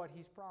forward to what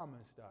He's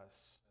promised us.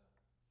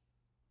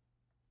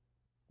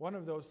 One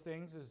of those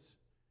things is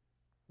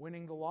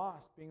winning the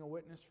lost, being a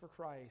witness for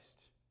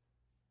Christ.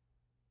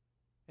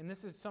 And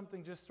this is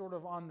something just sort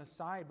of on the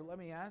side, but let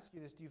me ask you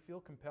this. Do you feel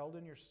compelled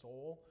in your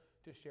soul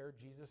to share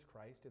Jesus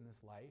Christ in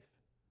this life?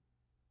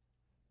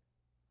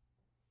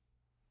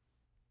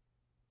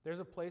 There's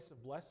a place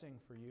of blessing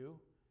for you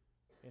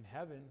in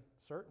heaven,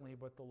 certainly,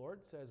 but the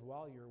Lord says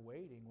while you're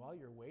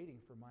waiting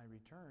for my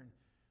return,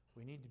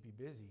 we need to be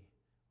busy.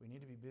 We need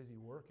to be busy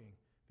working,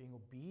 being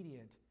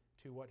obedient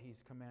to what He's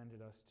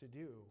commanded us to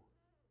do.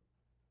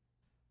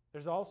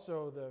 There's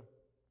also the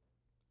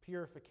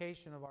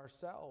purification of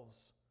ourselves.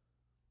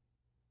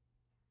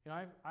 You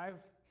know, I've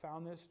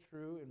found this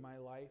true in my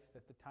life,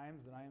 that the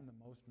times that I am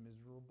the most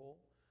miserable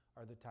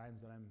are the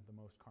times that I'm the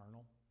most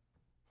carnal.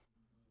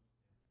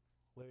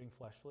 Living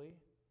fleshly,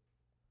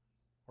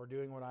 or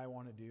doing what I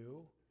want to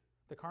do.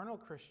 The carnal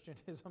Christian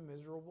is a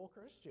miserable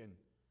Christian.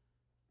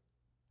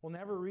 We'll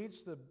never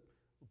reach the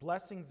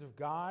blessings of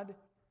God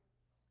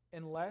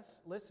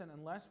unless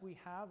we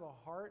have a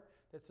heart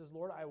that says,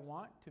 Lord, I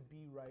want to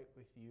be right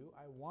with you.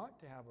 I want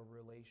to have a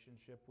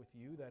relationship with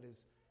you that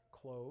is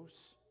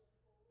close.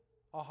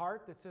 A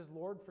heart that says,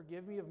 Lord,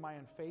 forgive me of my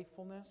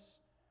unfaithfulness.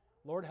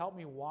 Lord, help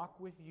me walk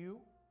with you.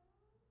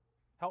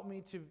 Help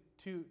me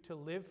to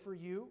live for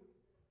you.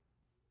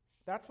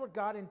 That's what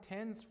God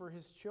intends for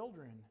His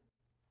children.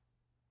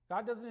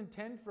 God doesn't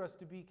intend for us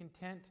to be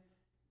content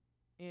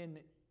in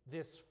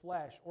this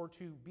flesh, or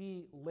to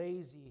be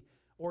lazy,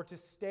 or to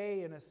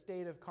stay in a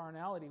state of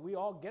carnality. We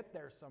all get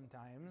there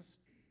sometimes,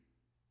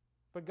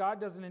 but God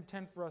doesn't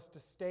intend for us to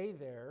stay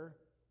there.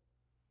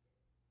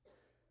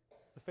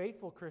 The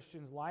faithful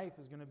Christian's life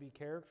is going to be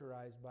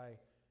characterized by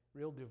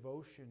real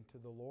devotion to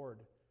the Lord,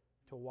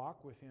 to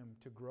walk with Him,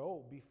 to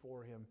grow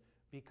before Him,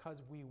 because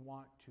we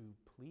want to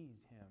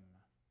please Him.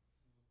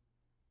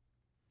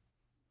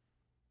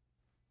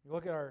 You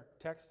look at our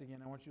text again.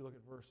 I want you to look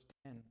at verse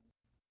 10.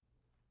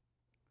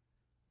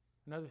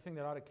 Another thing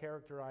that ought to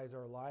characterize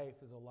our life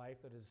is a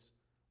life that is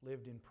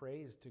lived in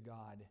praise to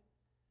God. It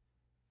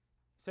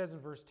says in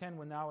verse 10,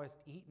 when thou hast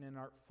eaten and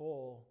art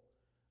full,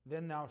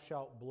 then thou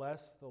shalt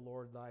bless the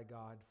Lord thy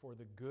God for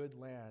the good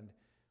land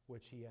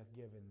which He hath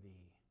given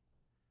thee.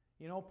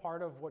 You know,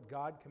 part of what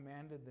God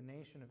commanded the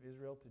nation of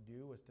Israel to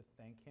do was to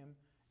thank Him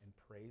and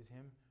praise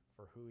Him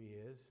for who He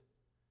is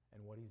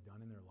and what He's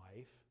done in their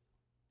life.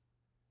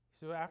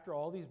 So after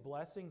all these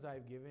blessings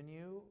I've given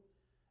you,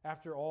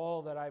 after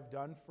all that I've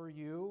done for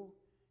you,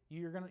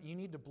 you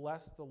need to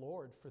bless the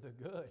Lord for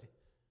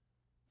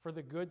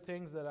the good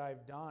things that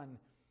I've done.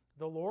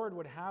 The Lord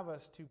would have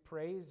us to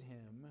praise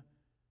Him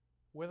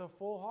with a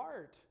full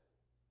heart,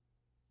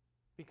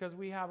 because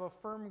we have a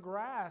firm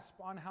grasp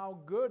on how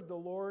good the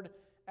Lord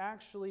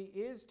actually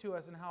is to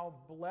us, and how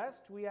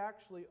blessed we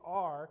actually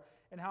are,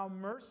 and how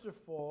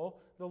merciful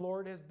the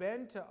Lord has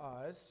been to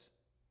us.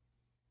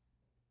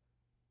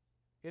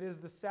 It is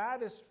the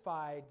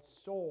satisfied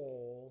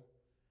soul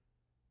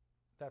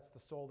that's the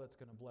soul that's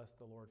going to bless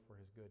the Lord for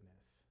His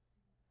goodness.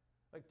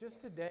 Like just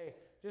today,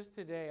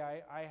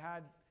 I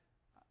had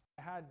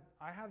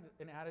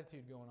an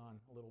attitude going on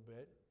a little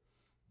bit,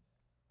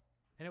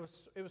 and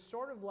it was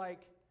sort of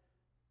like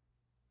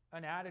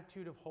an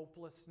attitude of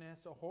hopelessness,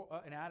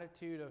 an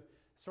attitude of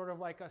sort of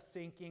like a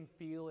sinking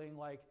feeling,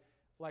 like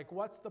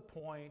what's the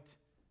point?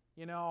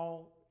 You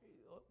know,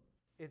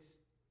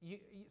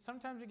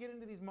 sometimes you get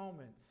into these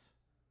moments.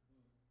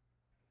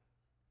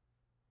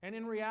 And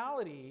in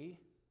reality,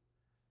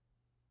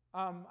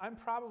 I'm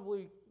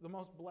probably the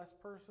most blessed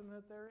person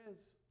that there is.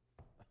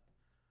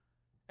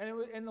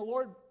 And the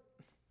Lord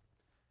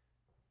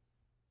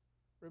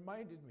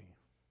reminded me,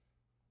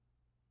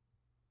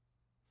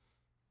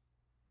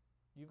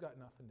 you've got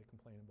nothing to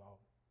complain about.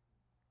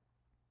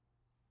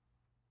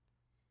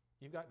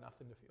 You've got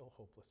nothing to feel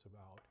hopeless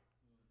about.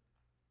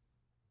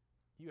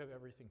 You have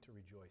everything to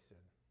rejoice in.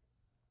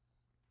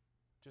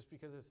 Just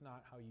because it's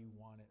not how you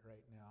want it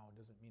right now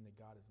doesn't mean that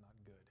God is not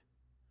good.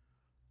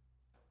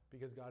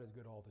 Because God is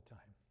good all the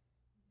time.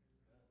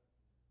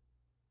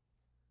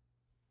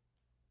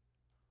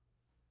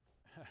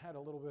 I had a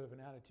little bit of an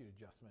attitude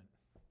adjustment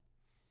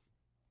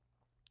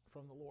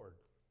from the Lord.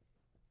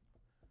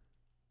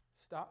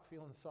 Stop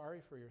feeling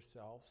sorry for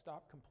yourself.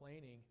 Stop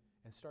complaining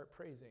and start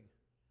praising.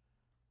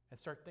 And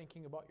start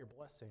thinking about your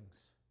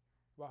blessings,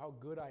 about how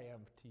good I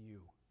am to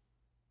you.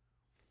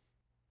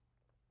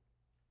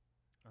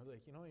 I was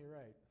like, you know, you're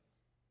right.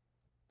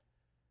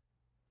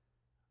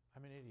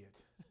 I'm an idiot.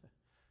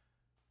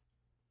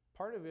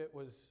 Part of it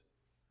was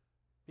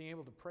being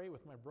able to pray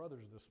with my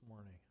brothers this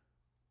morning.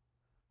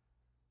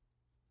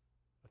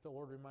 But the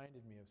Lord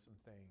reminded me of some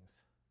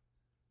things.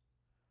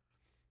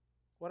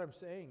 What I'm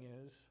saying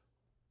is,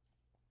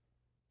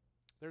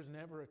 There's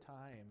never a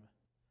time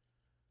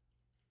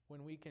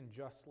when we can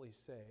justly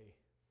say,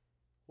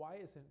 why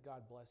isn't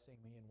God blessing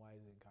me and why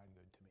isn't God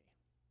good to me?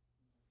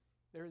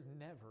 There is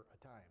never a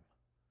time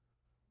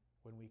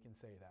when we can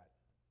say that.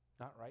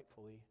 Not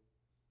rightfully.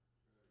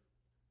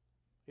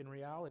 In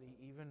reality,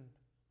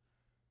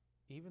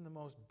 even the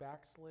most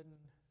backslidden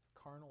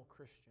carnal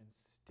Christian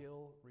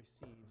still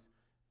receives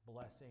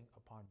blessing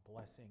upon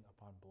blessing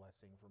upon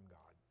blessing from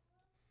God.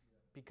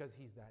 Because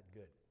He's that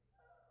good.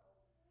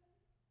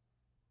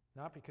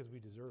 Not because we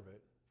deserve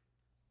it.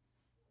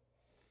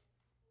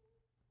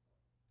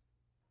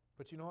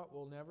 But you know what?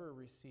 We'll never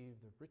receive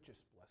the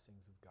richest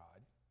blessings of God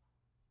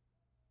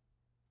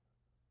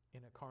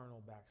in a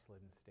carnal,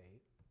 backslidden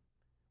state.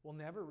 We'll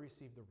never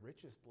receive the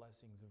richest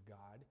blessings of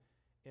God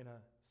in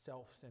a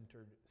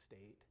self-centered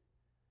state.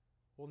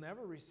 We'll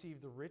never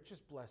receive the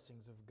richest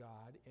blessings of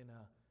God in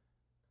a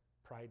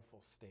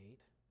prideful state.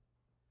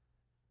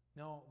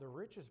 No, the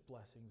richest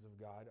blessings of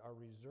God are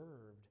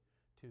reserved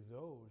to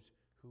those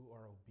who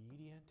are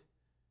obedient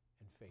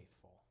and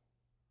faithful.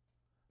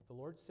 The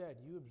Lord said,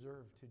 you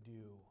observe to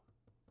do,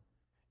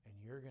 and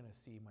you're going to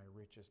see my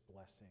richest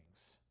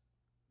blessings.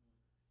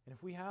 And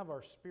if we have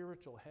our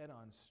spiritual head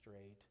on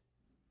straight,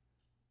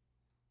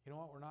 you know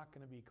what? We're not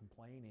going to be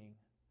complaining.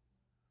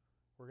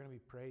 We're going to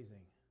be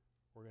praising.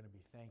 We're going to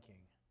be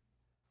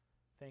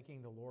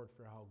thanking the Lord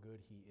for how good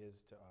He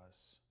is to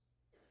us.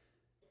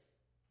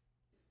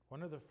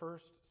 One of the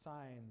first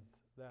signs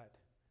that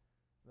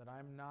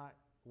I'm not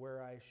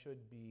where I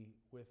should be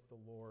with the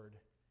Lord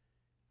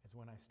is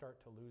when I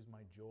start to lose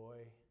my joy.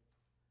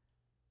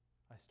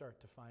 I start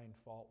to find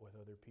fault with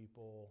other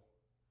people.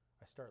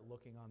 I start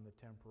looking on the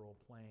temporal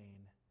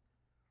plane.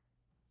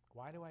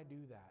 Why do I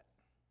do that?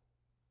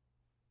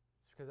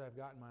 It's because I've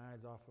gotten my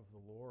eyes off of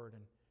the Lord.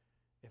 And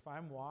if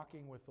I'm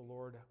walking with the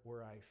Lord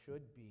where I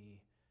should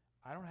be,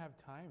 I don't have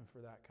time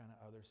for that kind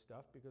of other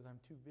stuff because I'm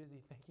too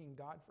busy thanking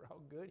God for how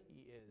good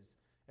He is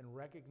and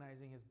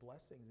recognizing His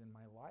blessings in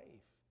my life.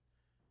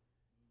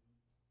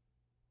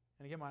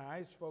 And again, my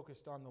eyes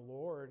focused on the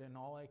Lord, and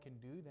all I can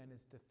do then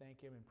is to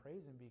thank Him and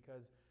praise Him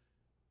because,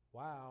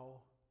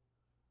 wow,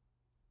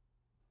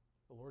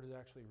 the Lord is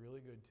actually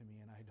really good to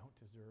me and I don't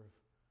deserve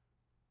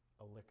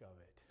a lick of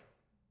it.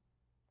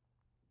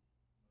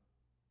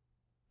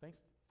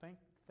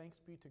 Thanks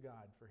be to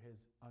God for His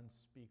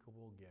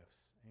unspeakable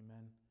gifts.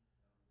 Amen.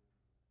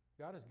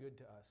 God is good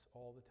to us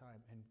all the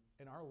time,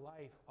 and our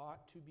life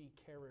ought to be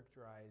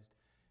characterized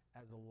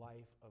as a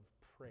life of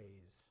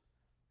praise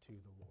to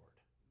the Lord.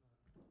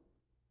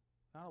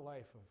 Not a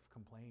life of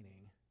complaining.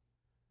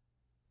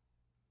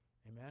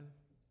 Amen?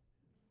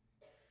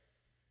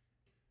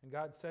 And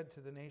God said to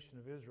the nation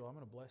of Israel, I'm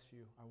going to bless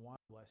you. I want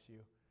to bless you.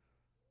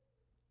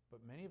 But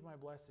many of my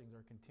blessings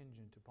are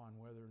contingent upon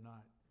whether or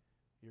not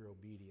you're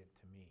obedient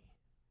to me.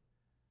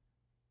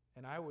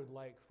 And I would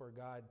like for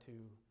God to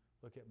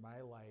look at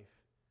my life,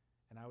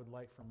 and I would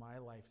like for my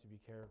life to be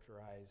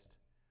characterized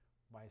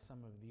by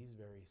some of these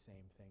very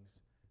same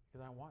things,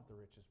 because I want the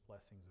richest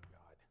blessings of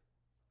God.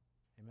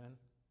 Amen?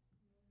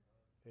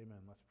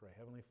 Amen. Let's pray.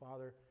 Heavenly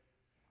Father,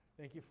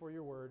 thank you for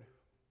your word.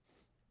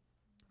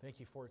 Thank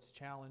you for its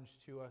challenge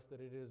to us,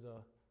 that it is a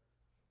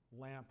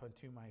lamp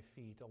unto my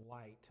feet, a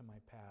light to my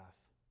path.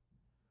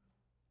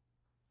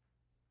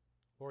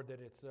 Lord, that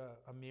it's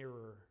a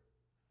mirror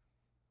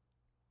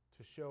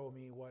to show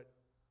me what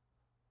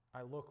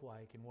I look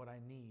like and what I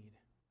need.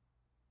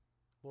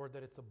 Lord,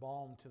 that it's a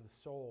balm to the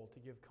soul to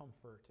give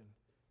comfort and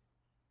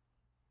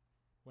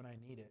when I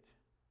need it.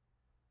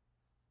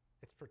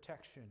 It's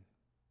protection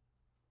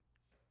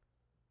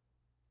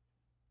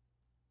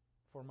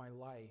for my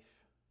life.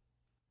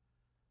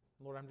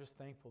 Lord, I'm just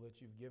thankful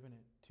that you've given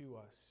it to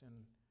us and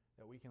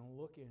that we can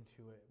look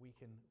into it, we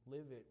can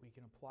live it, we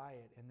can apply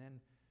it, and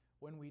then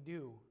when we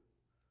do,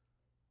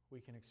 we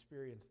can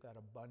experience that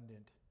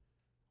abundant,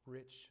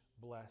 rich,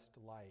 blessed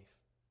life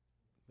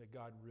that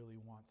God really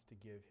wants to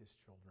give His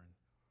children.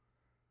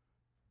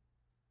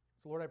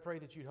 So Lord, I pray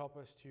that you'd help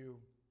us to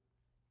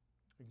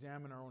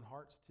examine our own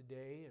hearts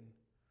today, and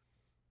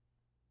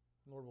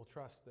Lord, we'll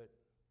trust that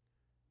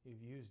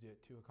you've used it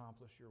to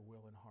accomplish your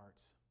will in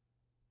hearts.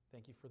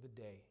 Thank you for the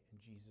day. In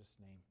Jesus'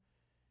 name,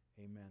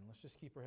 amen. Let's just keep our